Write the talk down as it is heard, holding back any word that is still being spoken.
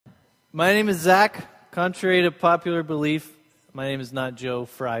My name is Zach. Contrary to popular belief, my name is not Joe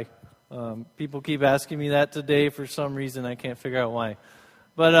Fry. People keep asking me that today for some reason. I can't figure out why.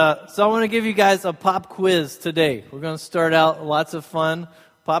 But so I want to give you guys a pop quiz today. We're going to start out lots of fun.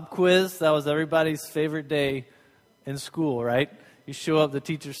 Pop quiz, that was everybody's favorite day in school, right? You show up, the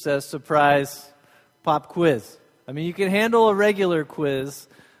teacher says, surprise, pop quiz. I mean, you can handle a regular quiz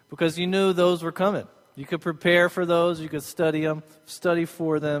because you knew those were coming. You could prepare for those. You could study them, study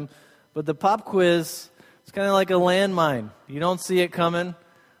for them. But the pop quiz, it's kind of like a landmine. You don't see it coming.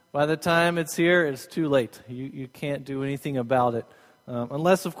 By the time it's here, it's too late. You can't do anything about it.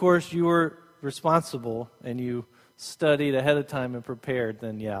 Unless, of course, you were responsible and you studied ahead of time and prepared,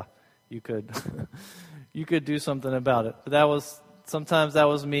 then yeah, you could you could do something about it. But sometimes that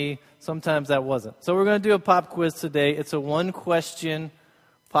was me, sometimes that wasn't. So we're going to do a pop quiz today. It's a one-question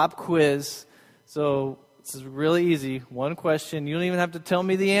pop quiz. So this is really easy. One question. You don't even have to tell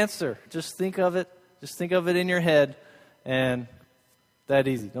me the answer. Just think of it. Just think of it in your head. And that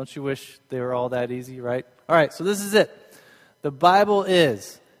easy. Don't you wish they were all that easy, right? All right, so this is it. The Bible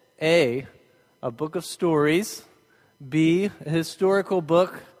is A, a book of stories, B, a historical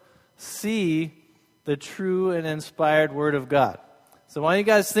book, C, the true and inspired Word of God. So while you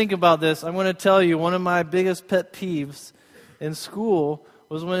guys think about this, I'm going to tell you one of my biggest pet peeves in school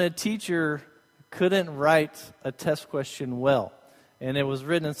was when a teacher couldn't write a test question well. And it was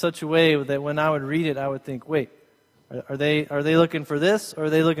written in such a way that when I would read it, I would think, wait, are they looking for this or are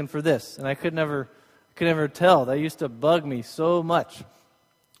they looking for this? And I could never tell. That used to bug me so much.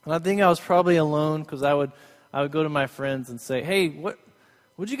 And I think I was probably alone because I would go to my friends and say, hey,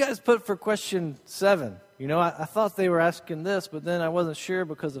 what'd you guys put for question 7? You know, I thought they were asking this, but then I wasn't sure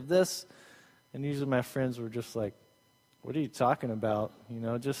because of this. And usually my friends were just like, what are you talking about? You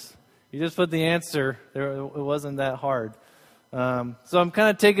know, you just put the answer. It wasn't that hard. So I'm kind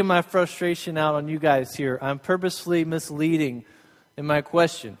of taking my frustration out on you guys here. I'm purposefully misleading in my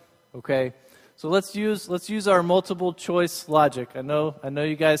question. Okay, so let's use our multiple choice logic. I know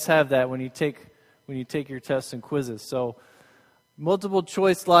you guys have that when you take your tests and quizzes. So multiple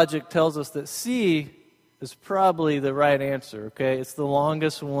choice logic tells us that C is probably the right answer. Okay, it's the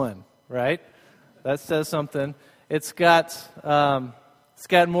longest one, right? That says something. It's got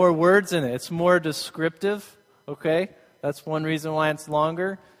more words in it. It's more descriptive, okay? That's one reason why it's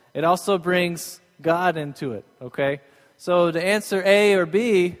longer. It also brings God into it, okay? So to answer A or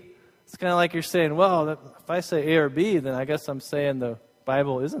B, it's kind of like you're saying, well, if I say A or B, then I guess I'm saying the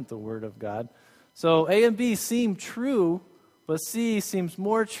Bible isn't the Word of God. So A and B seem true, but C seems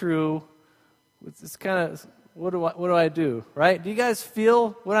more true. It's kind of, what do I do, right? Do you guys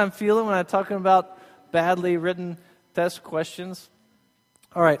feel what I'm feeling when I'm talking about badly written test questions?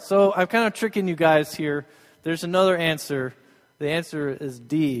 All right, so I'm kind of tricking you guys here. There's another answer. The answer is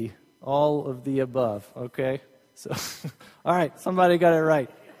D, all of the above, okay? So, all right, somebody got it right.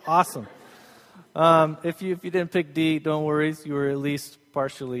 Awesome. If you didn't pick D, don't worry. You were at least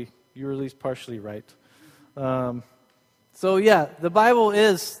partially right. So yeah, the Bible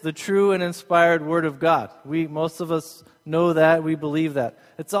is the true and inspired Word of God. Most of us know that. We believe that.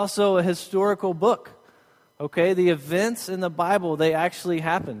 It's also a historical book. Okay, the events in the Bible, they actually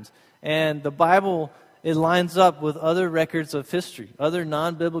happened. And the Bible, it lines up with other records of history, other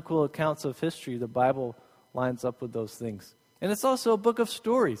non-biblical accounts of history. The Bible lines up with those things. And it's also a book of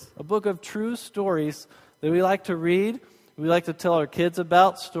stories, a book of true stories that we like to read, we like to tell our kids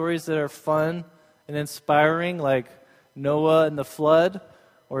about, stories that are fun and inspiring, like Noah and the flood,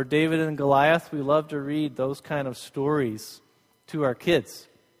 or David and Goliath. We love to read those kind of stories to our kids.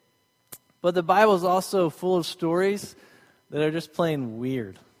 But the Bible is also full of stories that are just plain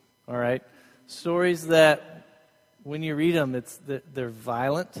weird, all right? Stories that, when you read them, they're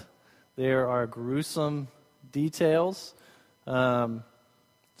violent. There are gruesome details.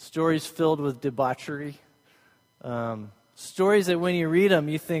 Stories filled with debauchery. Stories that when you read them,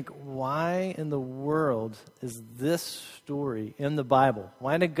 you think, why in the world is this story in the Bible?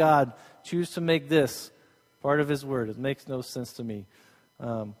 Why did God choose to make this part of His Word? It makes no sense to me.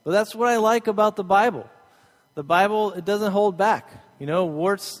 But that's what I like about the Bible. The Bible, it doesn't hold back. You know,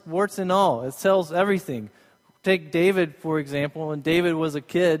 warts and all. It tells everything. Take David, for example. When David was a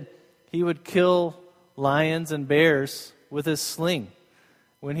kid, he would kill lions and bears with his sling.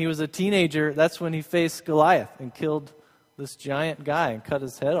 When he was a teenager, that's when he faced Goliath and killed this giant guy and cut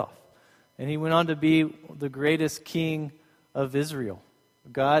his head off. And he went on to be the greatest king of Israel.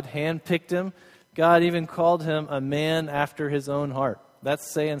 God handpicked him. God even called him a man after His own heart.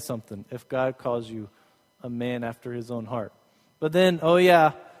 That's saying something if God calls you a man after His own heart. But then,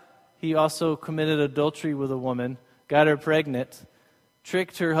 he also committed adultery with a woman, got her pregnant,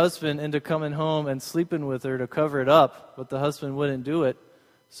 tricked her husband into coming home and sleeping with her to cover it up, but the husband wouldn't do it,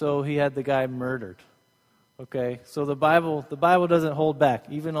 so he had the guy murdered. Okay, so the Bible doesn't hold back.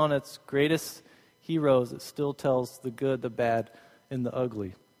 Even on its greatest heroes, it still tells the good, the bad, and the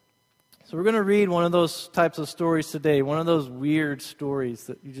ugly. So we're going to read one of those types of stories today, one of those weird stories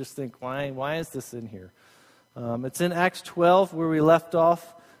that you just think, why is this in here? It's in Acts 12 where we left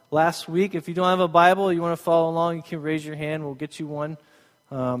off last week. If you don't have a Bible, you want to follow along, you can raise your hand. We'll get you one.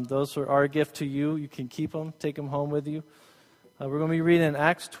 Those are our gift to you. You can keep them, take them home with you. We're going to be reading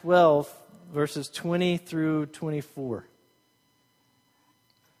Acts 12, verses 20 through 24.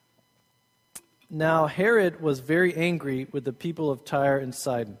 Now Herod was very angry with the people of Tyre and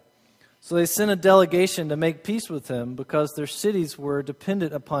Sidon. So they sent a delegation to make peace with him because their cities were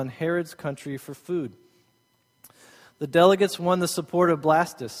dependent upon Herod's country for food. The delegates won the support of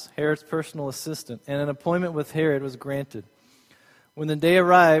Blastus, Herod's personal assistant, and an appointment with Herod was granted. When the day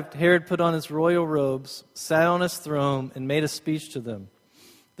arrived, Herod put on his royal robes, sat on his throne, and made a speech to them.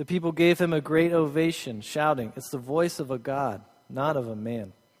 The people gave him a great ovation, shouting, "It's the voice of a God, not of a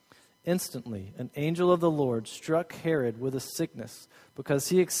man." Instantly, an angel of the Lord struck Herod with a sickness because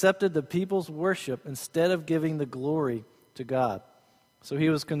he accepted the people's worship instead of giving the glory to God. So he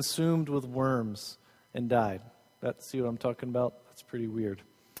was consumed with worms and died. See what I'm talking about? That's pretty weird.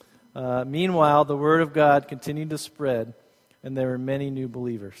 Meanwhile, the word of God continued to spread, and there were many new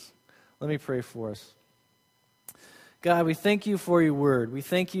believers. Let me pray for us. God, we thank you for your word. We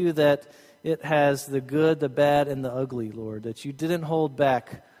thank you that it has the good, the bad, and the ugly, Lord, that you didn't hold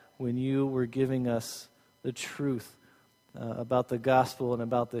back when you were giving us the truth about the gospel and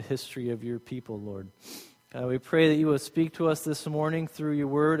about the history of your people, Lord. God, we pray that you will speak to us this morning through your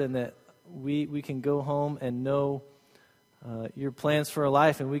word and that we can go home and know your plans for our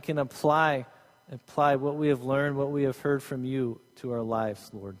life, and we can apply what we have learned, what we have heard from you to our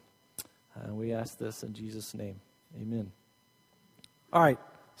lives, Lord. We ask this in Jesus' name. Amen. All right,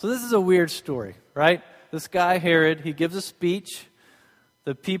 so this is a weird story, right? This guy, Herod, he gives a speech.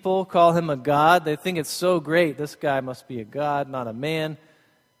 The people call him a god. They think it's so great. This guy must be a god, not a man.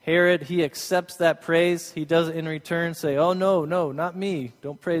 Herod, he accepts that praise. He doesn't in return say, "Oh, no, not me.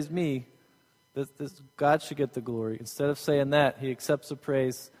 Don't praise me. This God should get the glory." Instead of saying that, he accepts the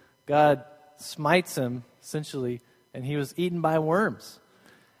praise. God smites him, essentially, and he was eaten by worms.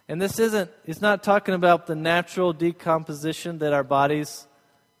 And it's not talking about the natural decomposition that our bodies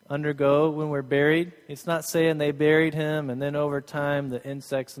undergo when we're buried. It's not saying they buried him and then over time the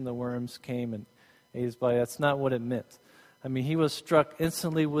insects and the worms came and ate his body. That's not what it meant. I mean, he was struck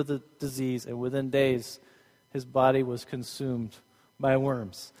instantly with a disease, and within days his body was consumed by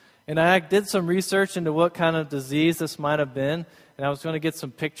worms. And I did some research into what kind of disease this might have been, and I was going to get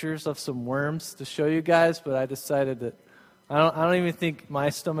some pictures of some worms to show you guys, but I decided that I don't even think my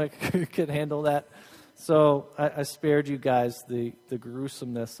stomach could handle that. So I spared you guys the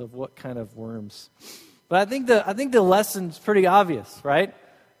gruesomeness of what kind of worms. But I think the lesson's pretty obvious, right?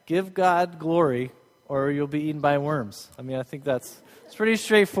 Give God glory, or you'll be eaten by worms. I mean, I think it's pretty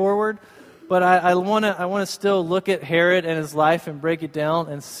straightforward. But I want to still look at Herod and his life and break it down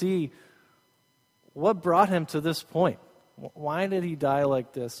and see what brought him to this point. Why did he die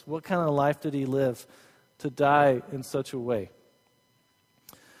like this? What kind of life did he live to die in such a way?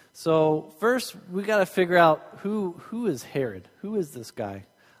 So first, we got to figure out who is Herod? Who is this guy?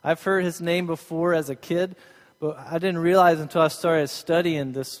 I've heard his name before as a kid, but I didn't realize until I started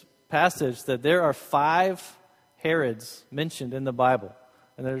studying this passage that there are 5 Herods mentioned in the Bible.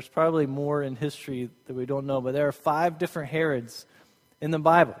 And there's probably more in history that we don't know, but there are 5 different Herods in the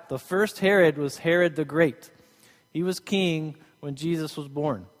Bible. The first Herod was Herod the Great. He was king when Jesus was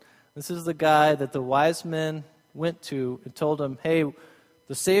born. This is the guy that the wise men went to and told him, "Hey,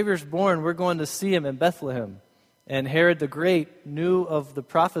 the Savior's born. We're going to see him in Bethlehem." And Herod the Great knew of the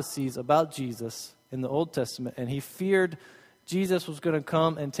prophecies about Jesus in the Old Testament, and he feared Jesus was going to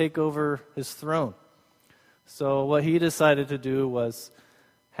come and take over his throne. So what he decided to do was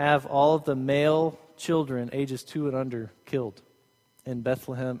have all of the male children, ages 2 and under, killed in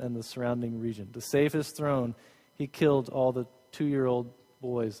Bethlehem and the surrounding region. To save his throne, he killed all the 2-year-old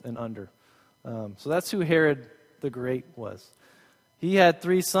boys and under. So that's who Herod the Great was. He had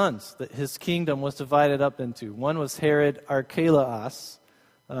 3 sons that his kingdom was divided up into. One was Herod Archelaus.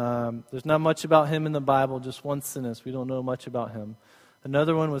 There's not much about him in the Bible, just one sentence. We don't know much about him.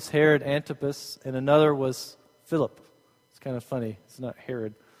 Another one was Herod Antipas, and another was Philip. It's kind of funny. It's not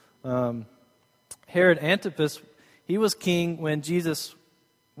Herod. Herod Antipas, he was king when Jesus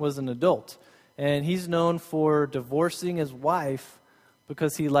was an adult. And he's known for divorcing his wife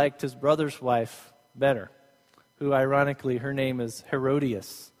because he liked his brother's wife better, who ironically her name is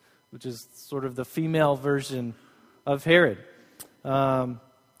Herodias, which is sort of the female version of Herod. And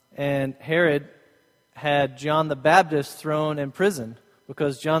Herod had John the Baptist thrown in prison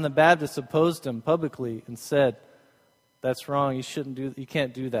because John the Baptist opposed him publicly and said, "That's wrong. You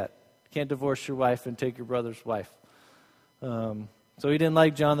can't do that. You can't divorce your wife and take your brother's wife." So he didn't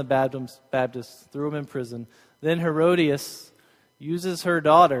like John the Baptist, threw him in prison. Then Herodias uses her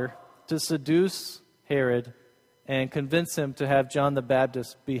daughter to seduce Herod and convince him to have John the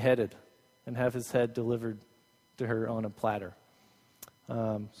Baptist beheaded and have his head delivered to her on a platter.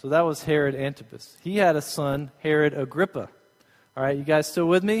 So that was Herod Antipas. He had a son, Herod Agrippa. All right, you guys still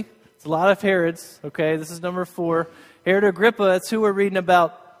with me? It's a lot of Herods. Okay, this is number 4. Herod Agrippa, that's who we're reading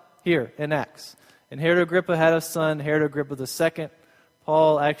about here in Acts. And Herod Agrippa had a son, Herod Agrippa II.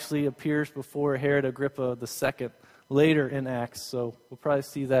 Paul actually appears before Herod Agrippa II later in Acts. So we'll probably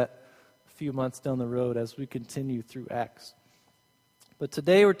see that a few months down the road as we continue through Acts. But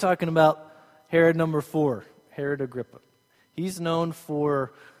today we're talking about Herod number 4, Herod Agrippa. He's known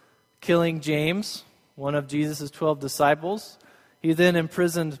for killing James, one of Jesus' 12 disciples. He then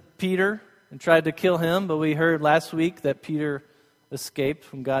imprisoned Peter and tried to kill him, but we heard last week that Peter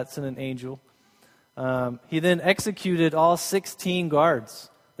escaped when God sent an angel. He then executed all 16 guards.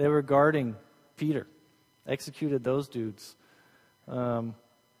 They were guarding Peter. Executed those dudes. And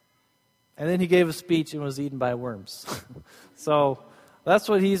then he gave a speech and was eaten by worms. So that's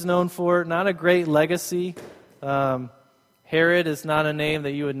what he's known for. Not a great legacy. Herod is not a name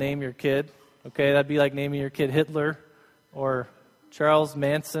that you would name your kid. Okay, that'd be like naming your kid Hitler or Charles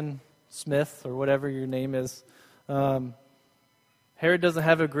Manson Smith or whatever your name is. Herod doesn't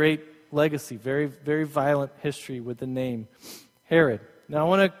have a great legacy. Very, very violent history with the name Herod. Now I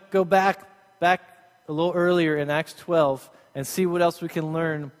want to go back a little earlier in Acts 12 and see what else we can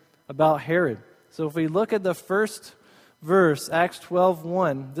learn about Herod. So if we look at the first verse, Acts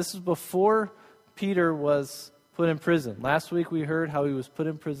 12:1, this is before Peter was put in prison. Last week we heard how he was put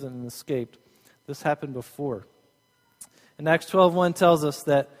in prison and escaped. This happened before. And Acts 12:1 tells us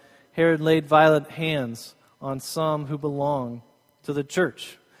that Herod laid violent hands on some who belonged to the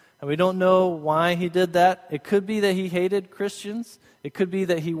church. And we don't know why he did that. It could be that he hated Christians. It could be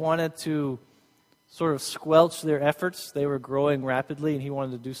that he wanted to sort of squelch their efforts. They were growing rapidly and he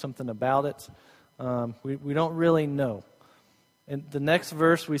wanted to do something about it. We don't really know. In the next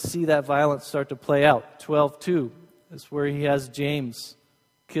verse, we see that violence start to play out. 12:2 is where he has James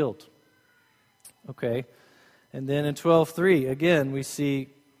killed. Okay. And then in 12:3, again, we see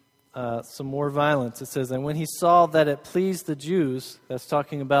some more violence. It says, "And when he saw that it pleased the Jews," that's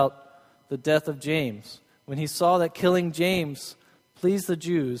talking about the death of James, "when he saw that killing James pleased the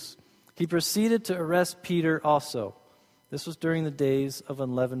Jews, he proceeded to arrest Peter also." This was during the days of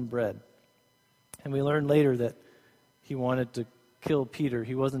unleavened bread. And we learned later that he wanted to kill Peter.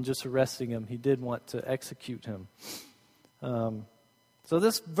 He wasn't just arresting him. He did want to execute him. So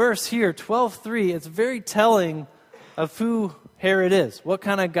this verse here, 12:3, it's very telling of who Herod is, what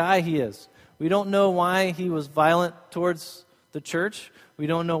kind of guy he is. We don't know why he was violent towards the church. We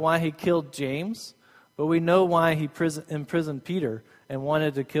don't know why he killed James. But we know why he imprisoned Peter and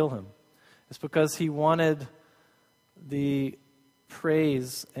wanted to kill him. It's because he wanted the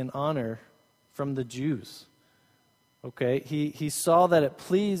praise and honor from the Jews. Okay, he saw that it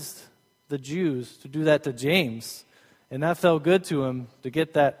pleased the Jews to do that to James, and that felt good to him to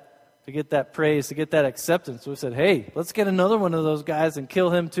get that praise, to get that acceptance. So he said, "Hey, let's get another one of those guys and kill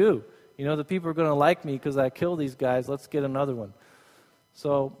him too. You know, the people are going to like me because I kill these guys. Let's get another one."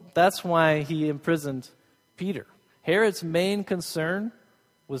 So that's why he imprisoned Peter. Herod's main concern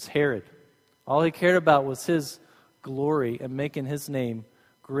was Herod. All he cared about was his glory and making his name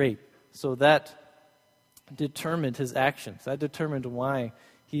great. So that determined his actions. That determined why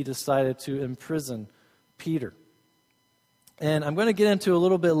he decided to imprison Peter. And I'm going to get into a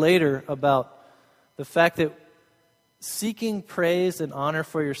little bit later about the fact that seeking praise and honor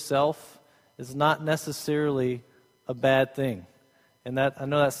for yourself is not necessarily a bad thing. And that I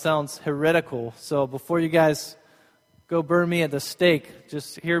know that sounds heretical. So before you guys go burn me at the stake,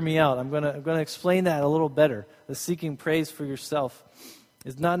 just hear me out. I'm going to explain that a little better. The seeking praise for yourself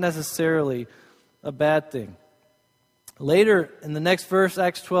is not necessarily a bad thing. Later in the next verse,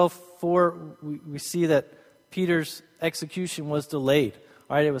 Acts 12:4, we see that Peter's execution was delayed.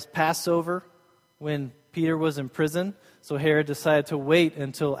 All right, it was Passover when Peter was in prison, so Herod decided to wait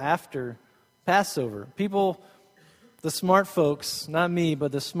until after Passover. People, the smart folks, not me,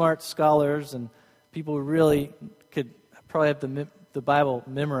 but the smart scholars and people who really could probably have the Bible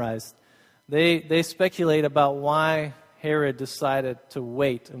memorized, they speculate about why Herod decided to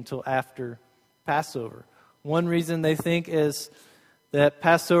wait until after Passover. One reason they think is that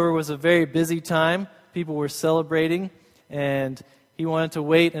Passover was a very busy time. People were celebrating, and he wanted to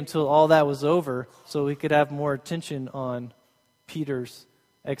wait until all that was over so he could have more attention on Peter's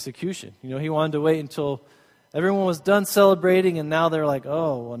execution. He wanted to wait until everyone was done celebrating, and now they're like,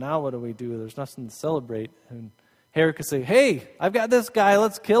 oh, well, now what do we do? There's nothing to celebrate. And Herod could say, hey, I've got this guy,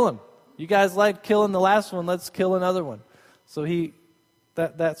 let's kill him. You guys liked killing the last one, let's kill another one. So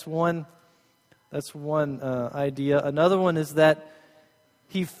that's one idea. Another one is that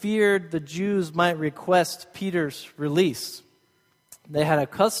he feared the Jews might request Peter's release. They had a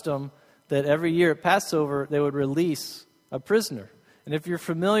custom that every year at Passover, they would release a prisoner. And if you're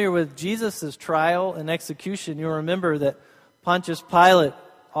familiar with Jesus' trial and execution, you'll remember that Pontius Pilate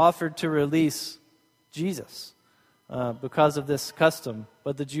offered to release Jesus because of this custom.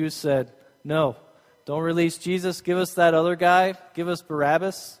 But the Jews said, no, don't release Jesus. Give us that other guy. Give us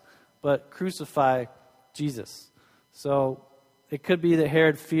Barabbas, but crucify Jesus. So it could be that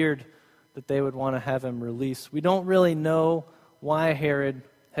Herod feared that they would want to have him released. We don't really know why Herod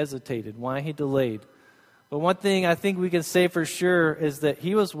hesitated, why he delayed. But one thing I think we can say for sure is that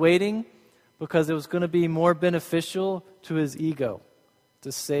he was waiting because it was going to be more beneficial to his ego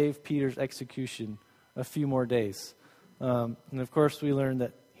to save Peter's execution a few more days. And of course, we learned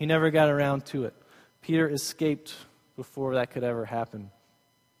that he never got around to it. Peter escaped before that could ever happen.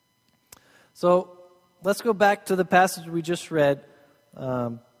 So let's go back to the passage we just read,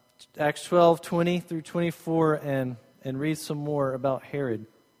 Acts 12:20 through 24, and read some more about Herod.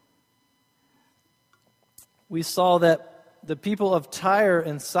 We saw that the people of Tyre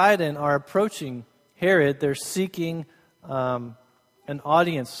and Sidon are approaching Herod. They're seeking an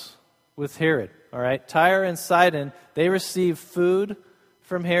audience with Herod. All right, Tyre and Sidon, they received food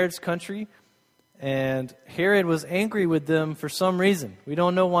from Herod's country, and Herod was angry with them for some reason. We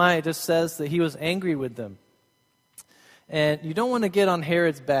don't know why. It just says that he was angry with them. And you don't want to get on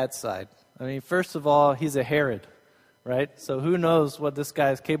Herod's bad side. I mean, first of all, he's a Herod, right? So who knows what this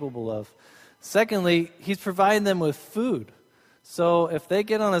guy is capable of. Secondly, he's providing them with food. So if they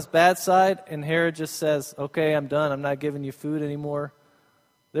get on his bad side and Herod just says, okay, I'm done, I'm not giving you food anymore,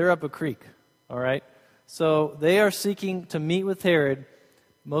 they're up a creek, all right? So they are seeking to meet with Herod,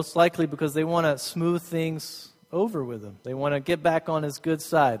 most likely because they want to smooth things over with him. They want to get back on his good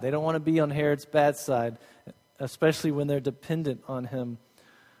side. They don't want to be on Herod's bad side, especially when they're dependent on him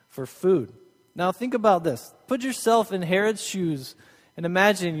for food. Now think about this. Put yourself in Herod's shoes and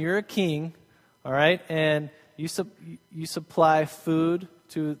imagine you're a king, all right, and you supply food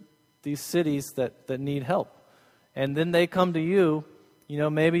to these cities that need help. And then they come to you,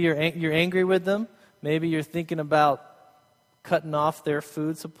 maybe you're angry with them. Maybe you're thinking about cutting off their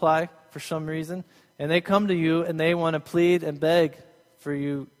food supply for some reason. And they come to you and they want to plead and beg for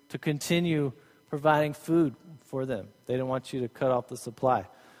you to continue providing food for them. They don't want you to cut off the supply.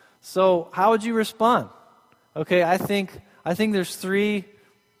 So how would you respond? Okay, I think there's three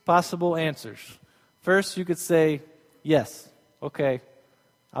possible answers. First, you could say, yes, okay,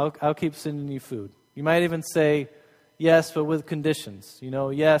 I'll keep sending you food. You might even say, yes, but with conditions.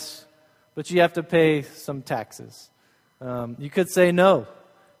 Yes, but you have to pay some taxes. You could say no.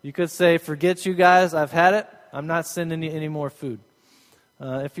 You could say, forget you guys, I've had it. I'm not sending you any more food.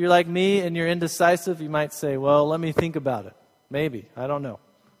 If you're like me and you're indecisive, you might say, well, let me think about it. Maybe. I don't know.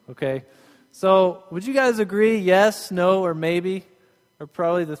 Okay? So would you guys agree, yes, no, or maybe? Or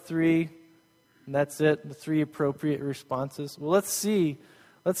probably the three, and that's it, the three appropriate responses? Well, let's see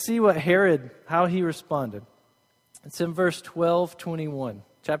what Herod, how he responded. It's in verse 12:21,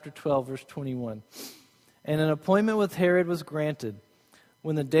 chapter 12, verse 21. And an appointment with Herod was granted.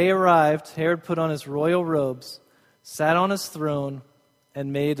 When the day arrived, Herod put on his royal robes, sat on his throne,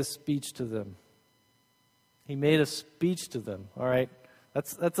 and made a speech to them. He made a speech to them, all right?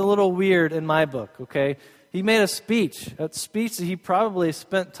 That's a little weird in my book, okay? He made a speech that he probably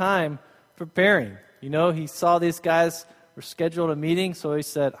spent time preparing. He saw these guys were scheduled a meeting, so he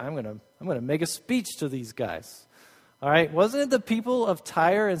said, I'm gonna make a speech to these guys. All right? Wasn't it the people of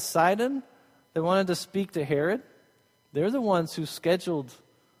Tyre and Sidon that wanted to speak to Herod? They're the ones who scheduled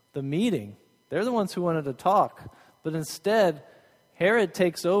the meeting. They're the ones who wanted to talk. But instead, Herod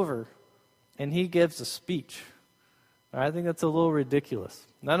takes over and he gives a speech. I think that's a little ridiculous.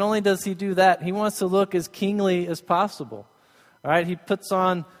 Not only does he do that, he wants to look as kingly as possible. All right, he puts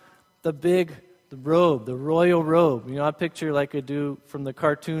on the robe, the royal robe. I picture like I do from the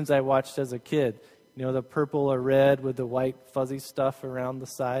cartoons I watched as a kid. The purple or red with the white fuzzy stuff around the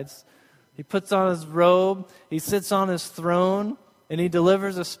sides. He puts on his robe, he sits on his throne, and he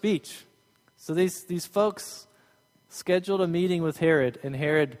delivers a speech. So these folks scheduled a meeting with Herod, and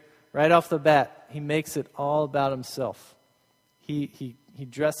Herod right off the bat, he makes it all about himself. He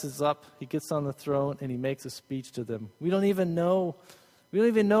dresses up, he gets on the throne, and he makes a speech to them. We don't even know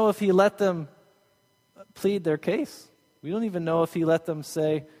if he let them plead their case. We don't even know if he let them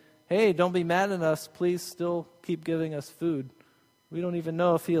say, hey, don't be mad at us, please still keep giving us food. We don't even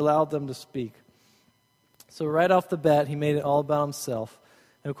know if he allowed them to speak. So right off the bat, he made it all about himself.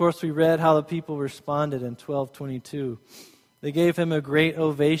 And of course, we read how the people responded in 12:22. They gave him a great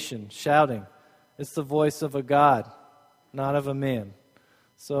ovation, shouting, "It's the voice of a God, not of a man."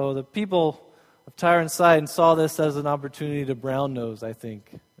 So the people of Tyre and Sidon saw this as an opportunity to brown nose, I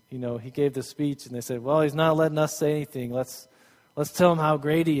think. He gave the speech, and they said, well, he's not letting us say anything. Let's tell him how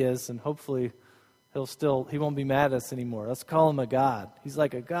great he is, and hopefully he won't be mad at us anymore. Let's call him a god. He's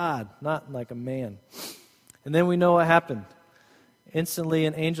like a god, not like a man. And then we know what happened. Instantly,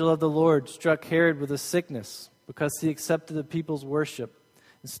 an angel of the Lord struck Herod with a sickness because he accepted the people's worship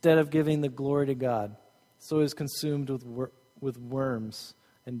instead of giving the glory to God. So he was consumed with worms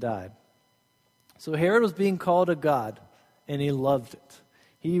and died. So Herod was being called a god, and he loved it.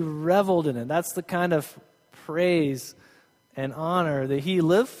 He reveled in it. That's the kind of praise and honor that he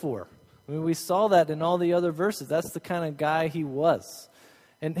lived for. I mean, we saw that in all the other verses. That's the kind of guy he was.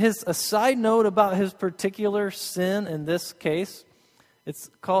 And a side note about his particular sin in this case, it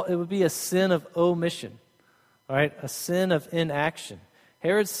would be a sin of omission. All right, a sin of inaction.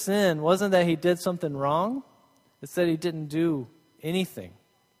 Herod's sin wasn't that he did something wrong. It's that he didn't do anything.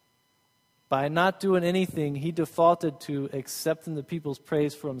 By not doing anything, he defaulted to accepting the people's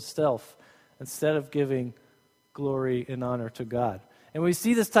praise for himself instead of giving glory and honor to God. And we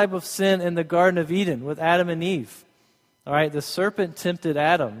see this type of sin in the Garden of Eden with Adam and Eve. All right, the serpent tempted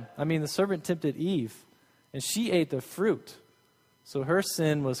Eve, and she ate the fruit. So her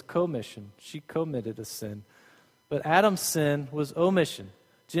sin was commission. She committed a sin. But Adam's sin was omission.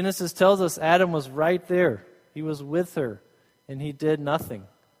 Genesis tells us Adam was right there. He was with her, and he did nothing.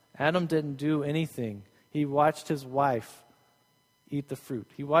 Adam didn't do anything. He watched his wife eat the fruit.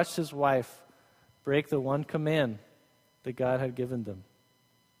 He watched his wife break the one command that God had given them.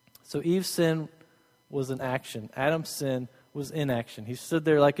 So Eve's sin was an action. Adam's sin was inaction. He stood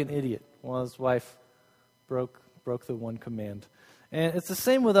there like an idiot while his wife broke the one command. And it's the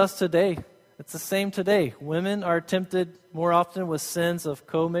same with us today. It's the same today. Women are tempted more often with sins of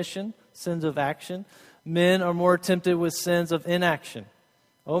commission, sins of action. Men are more tempted with sins of inaction,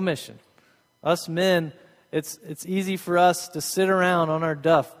 omission. Us men, it's easy for us to sit around on our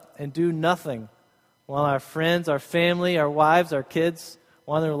duff and do nothing while our friends, our family, our wives, our kids,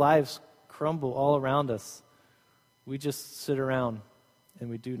 while their lives crumble all around us. We just sit around and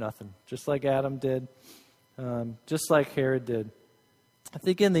we do nothing, just like Adam did, just like Herod did. I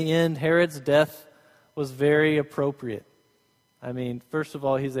think in the end, Herod's death was very appropriate. I mean, first of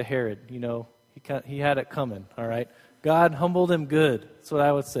all, he's a Herod, he had it coming, all right? God humbled him good. That's what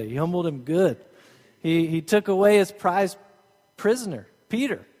I would say. He humbled him good. He took away his prized prisoner,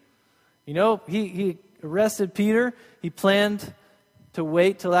 Peter. He arrested Peter. He planned to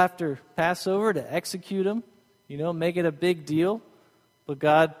wait till after Passover to execute him, make it a big deal. But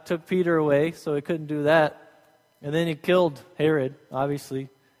God took Peter away, so he couldn't do that. And then he killed Herod, obviously.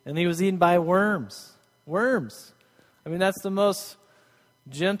 And he was eaten by worms. Worms. I mean, that's the most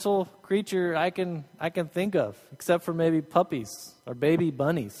gentle creature I can think of, except for maybe puppies or baby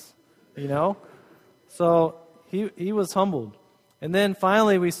bunnies, So he was humbled. And then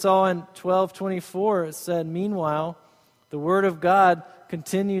finally we saw in 12:24, it said, meanwhile, the word of God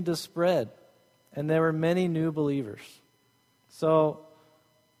continued to spread, and there were many new believers. So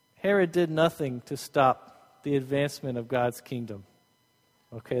Herod did nothing to stop the advancement of God's kingdom.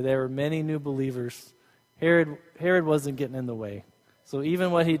 Okay, there were many new believers. Herod wasn't getting in the way. So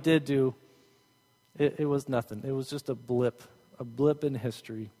even what he did do, it was nothing. It was just a blip in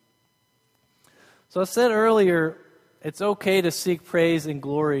history. So I said earlier, it's okay to seek praise and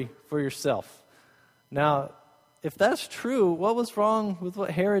glory for yourself. Now, if that's true, what was wrong with what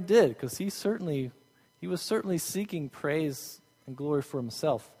Herod did? Because he was certainly seeking praise and glory for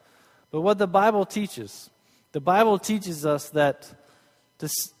himself. But what the Bible teaches us that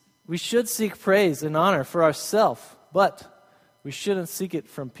we should seek praise and honor for ourselves, but we shouldn't seek it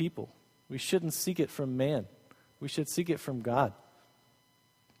from people. We shouldn't seek it from man. We should seek it from God.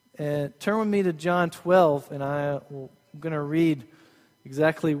 And turn with me to John 12, and I'm going to read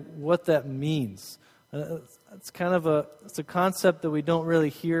exactly what that means. It's a concept that we don't really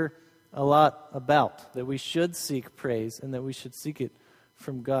hear a lot about, that we should seek praise and that we should seek it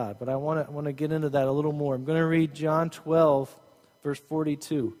from God. But I want to get into that a little more. I'm going to read John 12, verse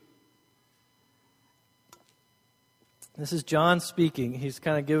 42. This is John speaking. He's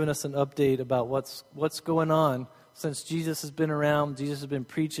kind of giving us an update about what's going on since Jesus has been around. Jesus has been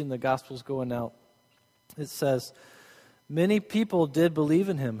preaching. The gospel's going out. It says, many people did believe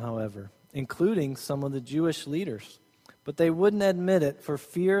in him, however, including some of the Jewish leaders. But they wouldn't admit it for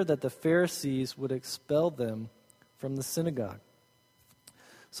fear that the Pharisees would expel them from the synagogue.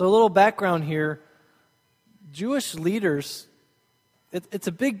 So a little background here. Jewish leaders, it's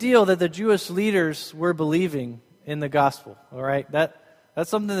a big deal that the Jewish leaders were believing in the gospel, all right? That's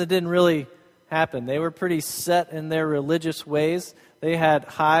something that didn't really happen. They were pretty set in their religious ways. They had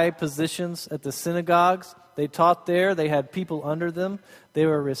high positions at the synagogues. They taught there. They had people under them. They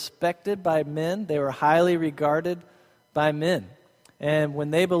were respected by men. They were highly regarded by men. And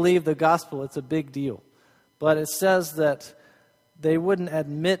when they believed the gospel, it's a big deal. But it says that they wouldn't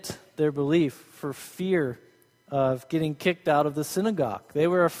admit their belief for fear of getting kicked out of the synagogue. They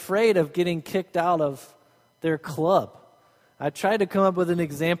were afraid of getting kicked out of their club. I tried to come up with an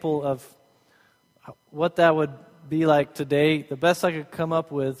example of what that would be like today. The best I could come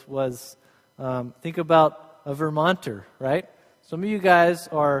up with was think about a Vermonter, right? Some of you guys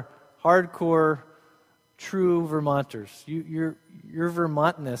are hardcore, true Vermonters. Your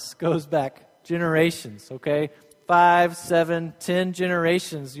Vermontness goes back generations, okay? 5, 7, 10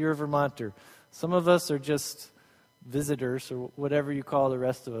 generations, you're a Vermonter. Some of us are just visitors or whatever you call the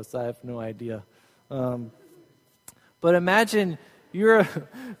rest of us. I have no idea. But imagine you're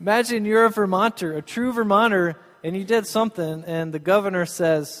a Vermonter, a true Vermonter, and you did something, and the governor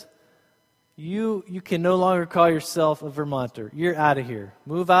says, you can no longer call yourself a Vermonter. You're out of here.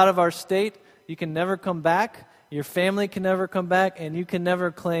 Move out of our state. You can never come back. Your family can never come back, and you can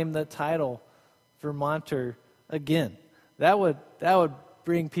never claim the title Vermonter again. That would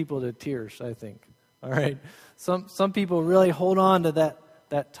bring people to tears, I think. All right. Some people really hold on to that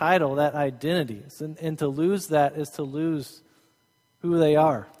title, that identity. And to lose that is to lose who they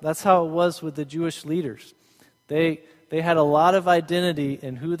are. That's how it was with the Jewish leaders. They had a lot of identity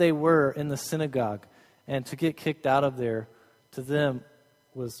in who they were in the synagogue. And to get kicked out of there, to them,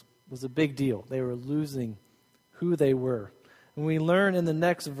 was a big deal. They were losing who they were. And we learn in the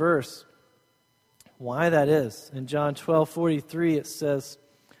next verse why that is. In John 12:43 it says,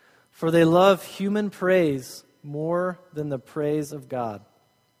 "For they love human praise more than the praise of God."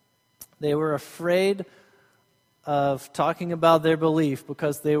 They were afraid of talking about their belief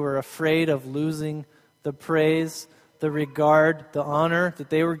because they were afraid of losing the praise, the regard, the honor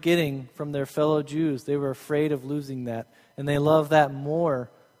that they were getting from their fellow Jews. They were afraid of losing that. And they loved that more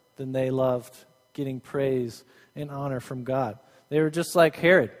than they loved getting praise and honor from God. They were just like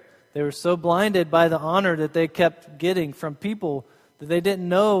Herod. They were so blinded by the honor that they kept getting from people that they didn't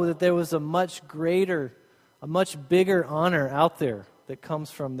know that there was a much greater, a much bigger honor out there that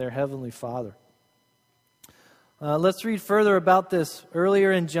comes from their Heavenly Father. Let's read further about this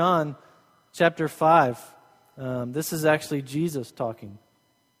earlier in John chapter 5. This is actually Jesus talking.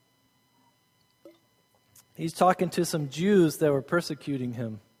 He's talking to some Jews that were persecuting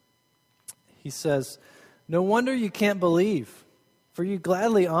him. He says, "No wonder you can't believe, for you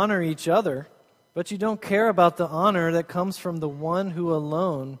gladly honor each other, but you don't care about the honor that comes from the one who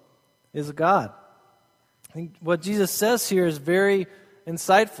alone is God." I think what Jesus says here is very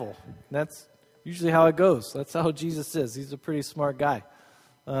insightful. That's usually how it goes. That's how Jesus is. He's a pretty smart guy.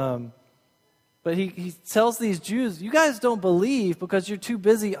 But he tells these Jews, you guys don't believe because you're too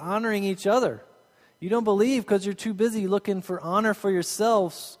busy honoring each other. You don't believe because you're too busy looking for honor for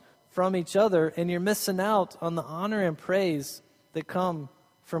yourselves from each other, and you're missing out on the honor and praise that come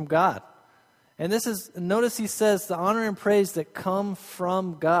from God. And notice he says the honor and praise that come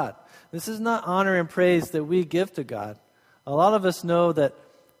from God. This is not honor and praise that we give to God. A lot of us know that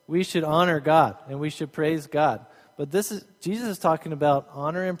we should honor God and we should praise God. But Jesus is talking about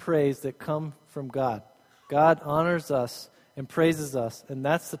honor and praise that come from God. God honors us and praises us, and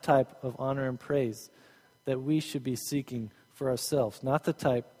that's the type of honor and praise that we should be seeking for ourselves, not the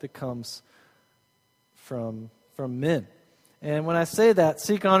type that comes from men. And when I say that,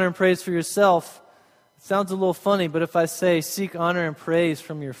 seek honor and praise for yourself, it sounds a little funny, but if I say seek honor and praise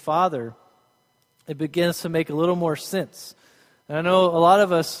from your Father, it begins to make a little more sense. And I know a lot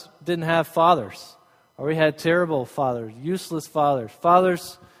of us didn't have fathers, or we had terrible fathers, useless fathers,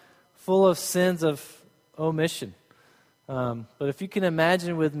 fathers full of sins of omission. But if you can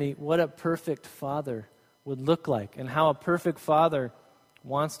imagine with me what a perfect father would look like and how a perfect father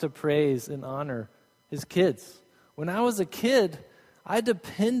wants to praise and honor his kids. When I was a kid, I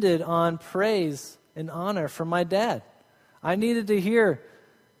depended on praise and honor from my dad. I needed to hear,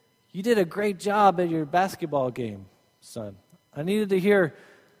 "You did a great job at your basketball game, son." I needed to hear,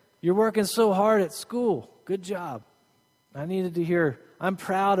 "You're working so hard at school. Good job." I needed to hear, I'm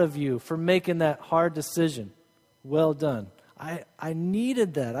proud of you for making that hard decision. Well done. I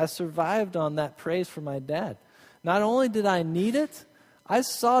needed that. I survived on that praise from my dad. Not only did I need it, I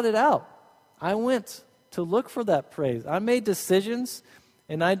sought it out. I went to look for that praise. I made decisions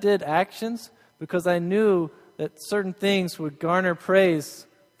and I did actions because I knew that certain things would garner praise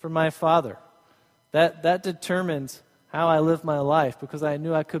from my Father. That determined how I lived my life because I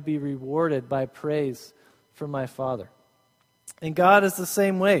knew I could be rewarded by praise from my Father. And God is the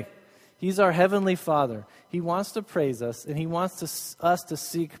same way. He's our Heavenly Father. He wants to praise us, and He wants us to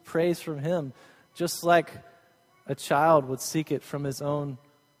seek praise from Him, just like a child would seek it from his own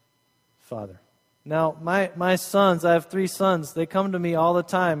father. Now, my sons, I have 3 sons. They come to me all the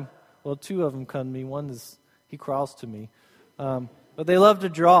time. Well, 2 of them come to me. One he crawls to me. But they love to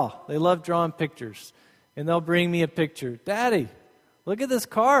draw. They love drawing pictures. And they'll bring me a picture. Daddy, look at this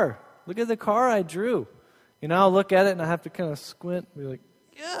car. Look at the car I drew. I'll look at it and I have to kind of squint and be like,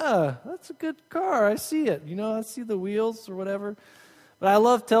 yeah, that's a good car. I see it. I see the wheels or whatever. But I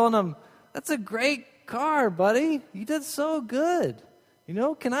love telling them, that's a great car, buddy. You did so good.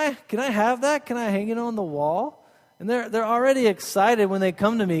 Can I have that? Can I hang it on the wall? And they're already excited when they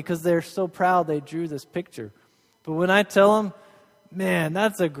come to me because they're so proud they drew this picture. But when I tell them, man,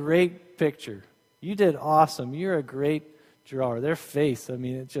 that's a great picture. You did awesome. You're a great drawer. Their face,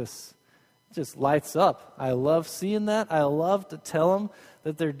 it just lights up. I love seeing that. I love to tell them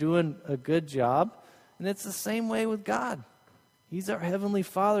that they're doing a good job. And it's the same way with God. He's our Heavenly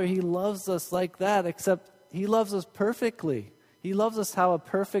Father. He loves us like that, except He loves us perfectly. He loves us how a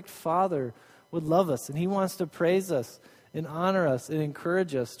perfect Father would love us. And He wants to praise us and honor us and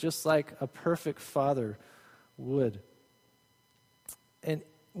encourage us just like a perfect Father would. And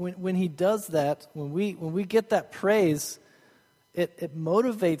when He does that, when we get that praise, it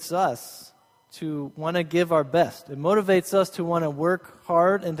motivates us to want to give our best. It motivates us to want to work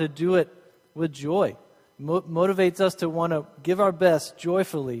hard and to do it with joy. It motivates us to want to give our best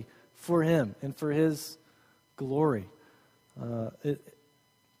joyfully for Him and for His glory.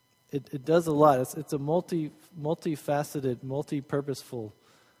 It does a lot. It's a multifaceted, multi-purposeful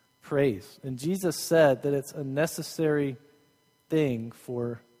praise. And Jesus said that it's a necessary thing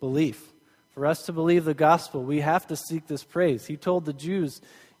for belief. For us to believe the gospel, we have to seek this praise. He told the Jews,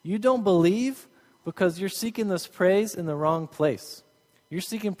 you don't believe because you're seeking this praise in the wrong place. You're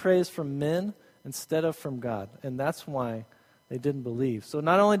seeking praise from men instead of from God. And that's why they didn't believe. So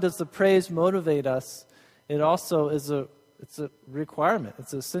not only does the praise motivate us, it also is it's a requirement.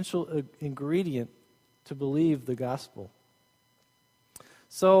 It's an essential ingredient to believe the gospel.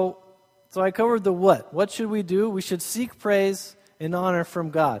 So I covered the what. What should we do? We should seek praise and honor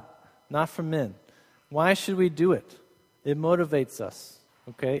from God, not from men. Why should we do it? It motivates us.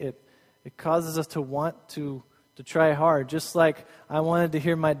 Okay? It causes us to want to try hard. Just like I wanted to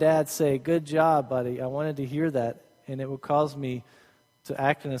hear my dad say, good job, buddy. I wanted to hear that, and it would cause me to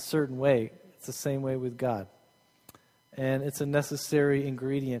act in a certain way. It's the same way with God. And it's a necessary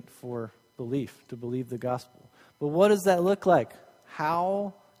ingredient for belief, to believe the gospel. But what does that look like?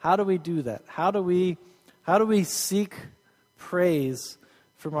 How do we do that? How do we seek praise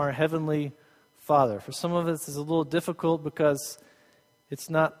from our Heavenly Father? For some of us, it's a little difficult because it's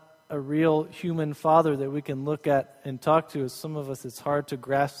not a real human father that we can look at and talk to. As some of us, it's hard to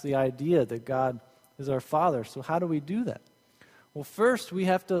grasp the idea that God is our Father. So how do we do that? Well, first, we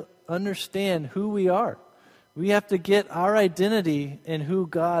have to understand who we are. We have to get our identity in who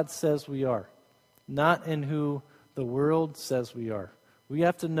God says we are, not in who the world says we are. We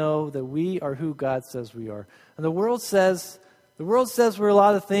have to know that we are who God says we are. And the world says we're a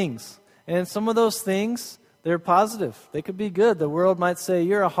lot of things. And some of those things, they're positive. They could be good. The world might say,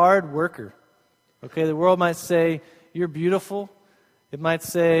 you're a hard worker. Okay, the world might say, you're beautiful. It might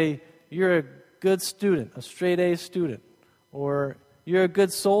say, you're a good student, a straight A student. Or you're a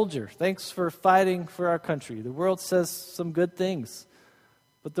good soldier. Thanks for fighting for our country. The world says some good things.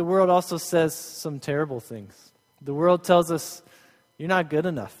 But the world also says some terrible things. The world tells us, you're not good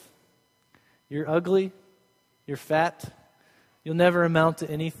enough. You're ugly. You're fat. You'll never amount to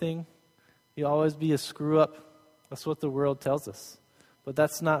anything. You'll always be a screw-up. That's what the world tells us. But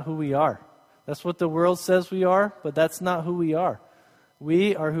that's not who we are. That's what the world says we are, but that's not who we are.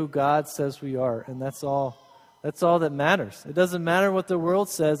 We are who God says we are, and that's all that matters. It doesn't matter what the world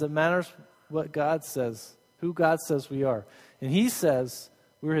says. It matters what God says, who God says we are. And He says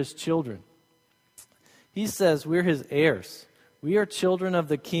we're His children. He says we're His heirs. We are children of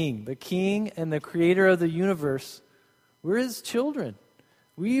the King and the Creator of the universe. We're His children.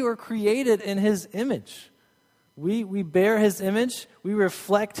 We were created in His image. We bear His image. We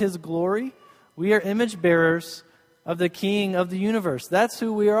reflect His glory. We are image bearers of the King of the universe. That's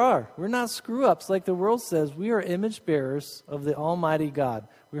who we are. We're not screw-ups like the world says. We are image bearers of the Almighty God.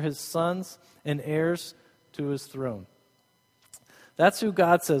 We're His sons and heirs to His throne. That's who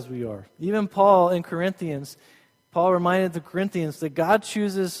God says we are. Even Paul in Corinthians, Paul reminded the Corinthians that God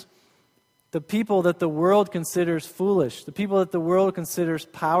chooses the people that the world considers foolish, the people that the world considers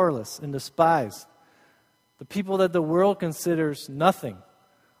powerless and despised, the people that the world considers nothing.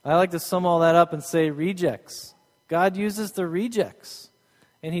 I like to sum all that up and say rejects. God uses the rejects,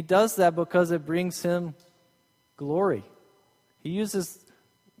 and He does that because it brings Him glory. He uses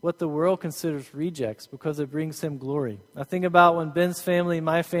what the world considers rejects because it brings Him glory. I think about when Ben's family,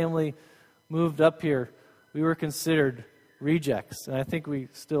 my family, moved up here, we were considered rejects, and I think we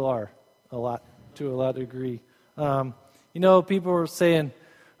still are to a lot degree. People were saying,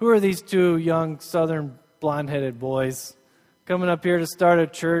 who are these two young southern blonde-headed boys coming up here to start a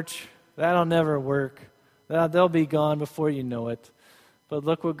church? That'll never work. They'll be gone before you know it. But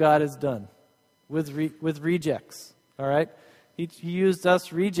look what God has done with rejects, all right? He used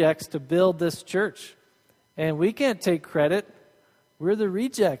us rejects to build this church. And we can't take credit. We're the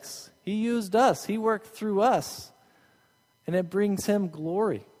rejects. He used us. He worked through us. And it brings Him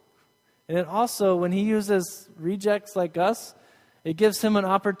glory. And it also, when He uses rejects like us, it gives Him an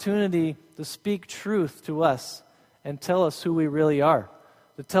opportunity to speak truth to us and tell us who we really are.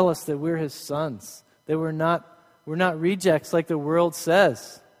 To tell us that we're His sons. That we're not rejects like the world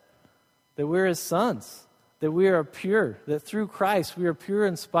says. That we're His sons. That we are pure, that through Christ we are pure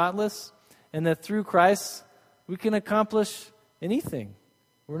and spotless, and that through Christ we can accomplish anything.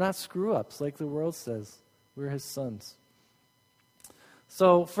 We're not screw-ups like the world says. We're His sons.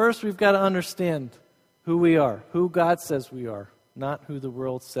 So first we've got to understand who we are, who God says we are, not who the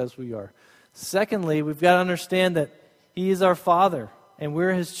world says we are. Secondly, we've got to understand that He is our Father, and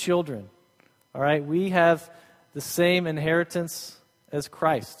we're His children. All right, we have the same inheritance as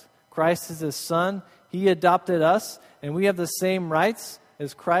Christ. Christ is His Son. He adopted us, and we have the same rights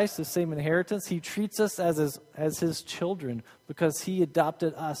as Christ, the same inheritance. He treats us as His children because He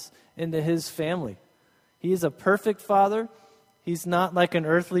adopted us into His family. He is a perfect Father. He's not like an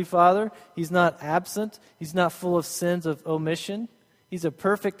earthly father. He's not absent. He's not full of sins of omission. He's a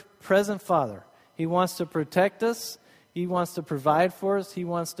perfect present Father. He wants to protect us. He wants to provide for us. He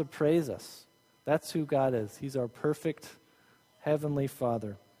wants to praise us. That's who God is. He's our perfect heavenly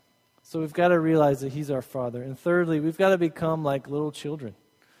Father. So we've got to realize that He's our Father. And thirdly, we've got to become like little children.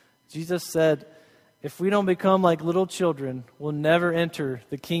 Jesus said, if we don't become like little children, we'll never enter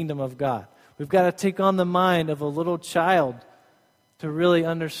the kingdom of God. We've got to take on the mind of a little child to really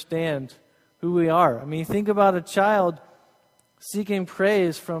understand who we are. I mean, think about a child seeking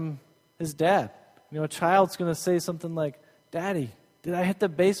praise from his dad. A child's going to say something like, Daddy, did I hit the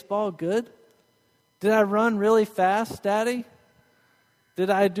baseball good? Did I run really fast, Daddy? Did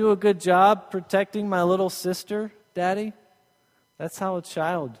I do a good job protecting my little sister, Daddy? That's how a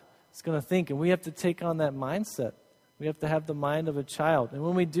child is going to think, and we have to take on that mindset. We have to have the mind of a child. And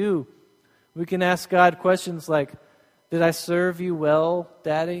when we do, we can ask God questions like, did I serve you well,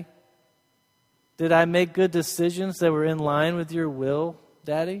 Daddy? Did I make good decisions that were in line with your will,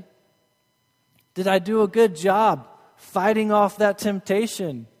 Daddy? Did I do a good job fighting off that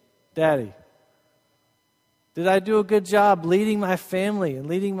temptation, Daddy? Did I do a good job leading my family and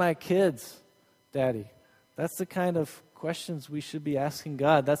leading my kids, Daddy? That's the kind of questions we should be asking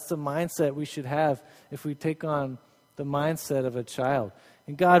God. That's the mindset we should have if we take on the mindset of a child.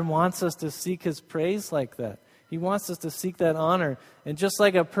 And God wants us to seek His praise like that. He wants us to seek that honor. And just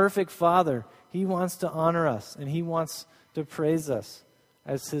like a perfect Father, He wants to honor us, and He wants to praise us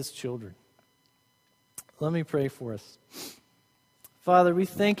as His children. Let me pray for us. Father, we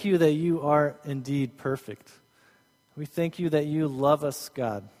thank You that You are indeed perfect. We thank You that You love us,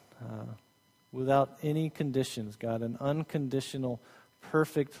 God, without any conditions, God, an unconditional,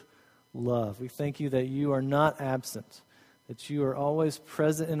 perfect love. We thank You that You are not absent, that You are always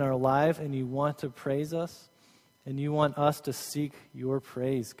present in our life, and You want to praise us, and You want us to seek Your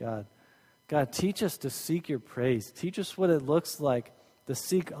praise, God. God, teach us to seek Your praise. Teach us what it looks like to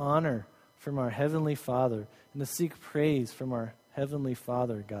seek honor from our Heavenly Father and to seek praise from our Heavenly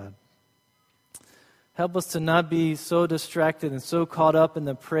Father, God. Help us to not be so distracted and so caught up in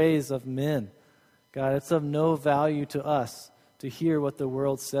the praise of men. God, it's of no value to us to hear what the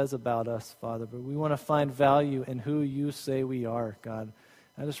world says about us, Father, but we want to find value in who You say we are, God.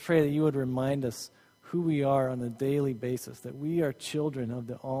 I just pray that You would remind us who we are on a daily basis, that we are children of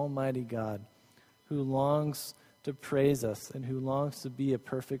the Almighty God who longs to praise us and who longs to be a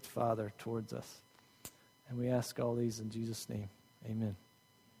perfect Father towards us. And we ask all these in Jesus' name. Amen.